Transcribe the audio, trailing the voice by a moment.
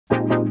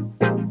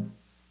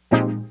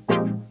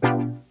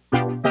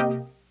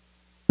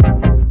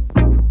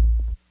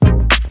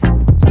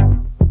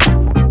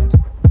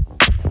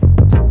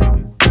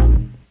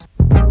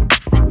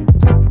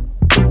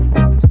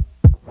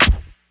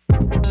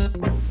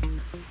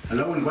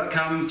Hello and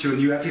welcome to a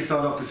new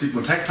episode of the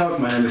Südmo Tech Talk.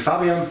 My name is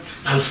Fabian.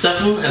 I'm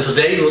Steffen, and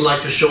today we would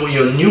like to show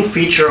you a new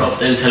feature of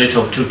the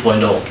IntelliTop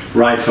 2.0.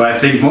 Right, so I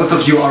think most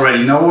of you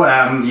already know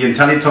the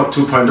IntelliTop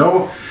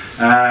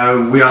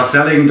 2.0. We are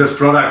selling this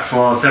product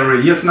for several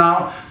years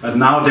now, but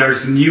now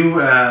there's a new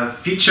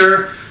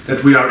feature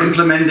that we are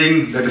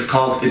implementing that is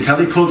called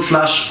IntelliPulse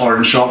Flush, or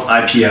in short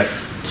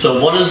IPF. So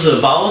what is it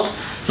about?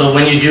 So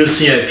when you do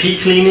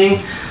CIP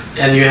cleaning,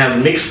 and you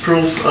have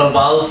mix-proof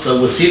valves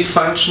with seat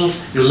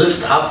functions, you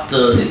lift up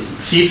the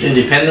seats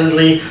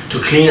independently to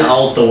clean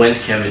out the vent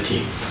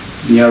cavity.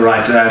 Yeah,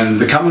 right.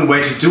 And the common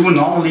way to do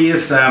normally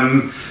is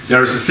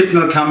there is a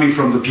signal coming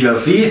from the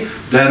PLC,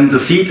 then the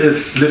seat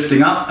is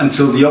lifting up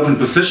until the open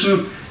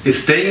position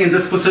is staying in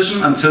this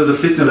position until the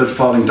signal is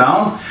falling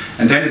down,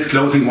 and then it's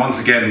closing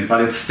once again,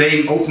 but it's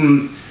staying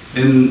open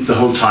in the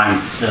whole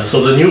time. Yeah,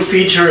 so the new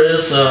feature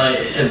is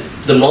at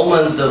the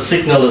moment the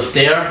signal is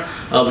there,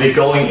 we're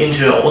going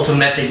into an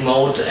automatic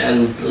mode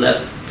and let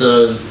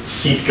the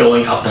seat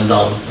going up and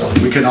down.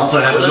 We can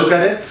also have a look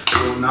at it.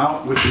 So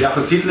now with the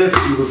upper seat lift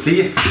you will see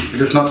it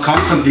is not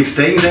constantly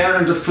staying there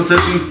in this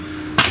position,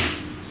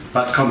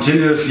 but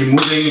continuously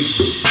moving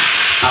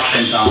up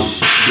and down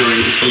during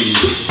the cleaning.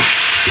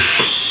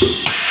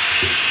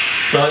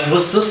 So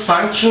with this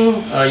function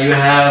you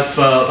have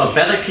a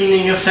better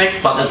cleaning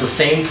effect, but at the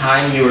same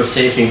time you are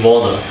saving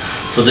water.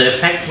 So the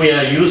effect we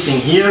are using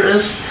here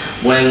is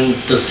when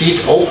the seat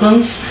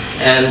opens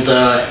and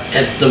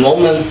at the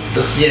moment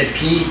the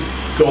CIP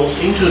goes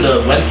into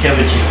the vent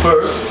cavity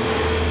first,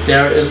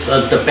 there is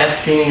the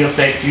best cleaning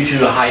effect due to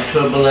the high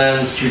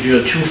turbulence, due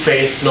to a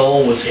two-phase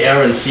flow with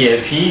air and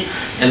CIP,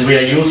 and we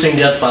are using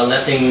that by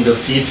letting the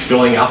seats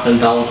going up and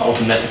down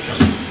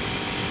automatically.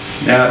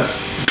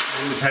 Yes.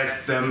 It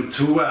has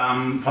two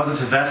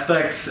positive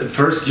aspects. At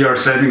first you are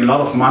saving a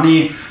lot of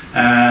money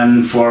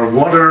and for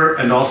water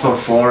and also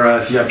for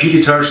CIP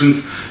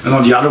detergents, and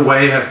on the other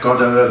way have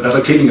got a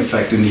better cleaning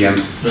effect in the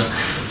end.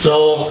 Yeah.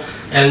 So,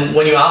 and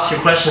when you ask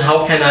your question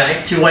how can I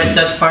activate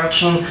that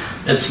function,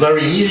 it's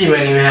very easy.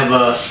 When you have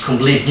a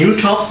complete new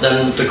top,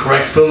 then the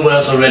correct firmware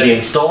is already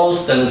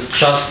installed, then it's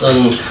just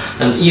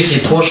an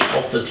easy push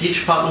of the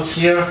teach buttons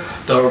here.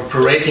 The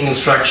operating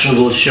instruction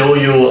will show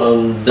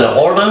you the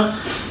order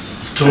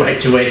to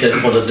activate it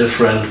for the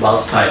different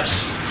valve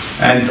types.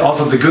 And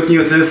also the good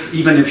news is,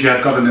 even if you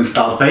have got an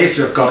installed base,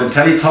 you have got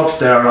IntelliTops,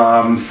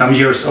 they're some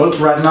years old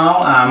right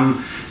now.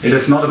 It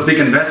is not a big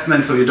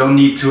investment, so you don't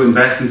need to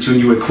invest into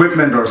new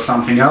equipment or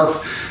something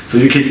else. So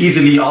you can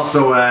easily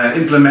also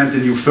implement the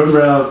new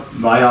firmware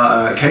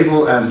via a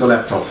cable and the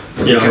laptop.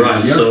 Yeah,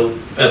 right. So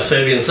as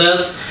Fabian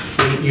says,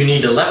 you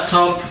need a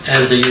laptop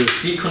and the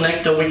USB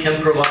connector we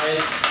can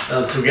provide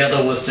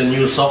together with the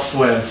new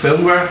software and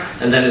firmware,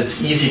 and then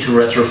it's easy to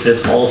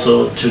retrofit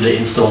also to the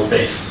installed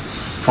base.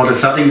 For the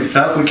setting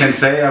itself, we can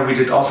say we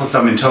did also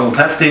some internal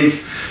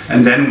testings,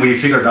 and then we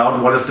figured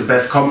out what is the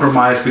best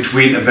compromise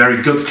between a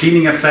very good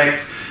cleaning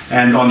effect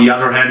and on the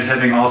other hand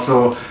having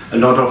also a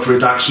lot of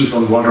reductions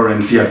on water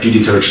and CIP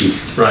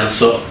detergents. Right,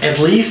 so at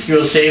least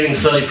you're saving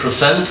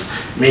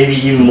 30%, maybe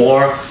even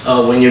more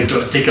when you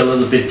dig a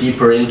little bit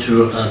deeper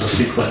into the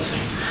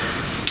sequencing.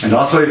 And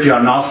also if you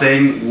are now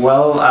saying,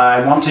 well,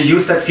 I want to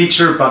use that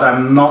feature, but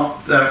I'm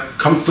not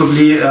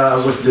comfortably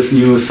with this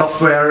new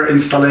software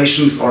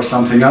installations or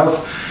something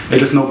else,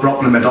 it is no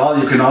problem at all.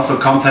 You can also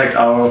contact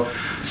our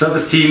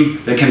service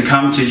team. They can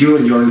come to you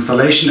in your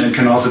installation and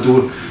can also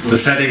do the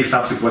settings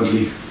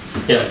subsequently.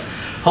 Yeah.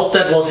 Hope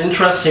that was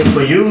interesting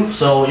for you.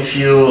 So if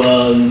you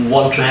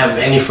want to have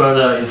any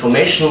further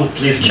information,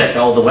 please check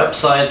out the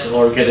website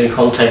or get in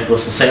contact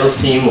with the sales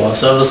team or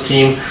service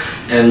team.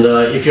 And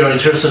if you're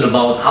interested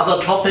about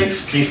other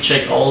topics, please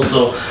check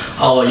also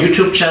our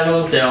YouTube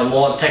channel. There are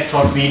more Tech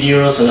Talk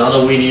videos and other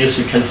videos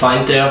you can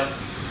find there.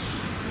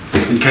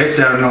 In case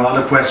there are no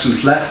other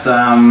questions left,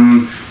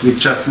 we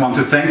just want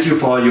to thank you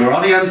for your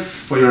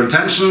audience, for your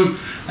attention,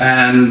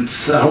 and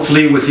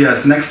hopefully we'll see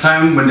us next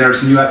time when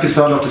there's a new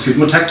episode of the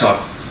Südmo Tech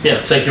Talk. Yeah,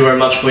 thank you very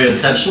much for your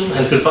attention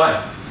and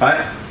goodbye.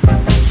 Bye.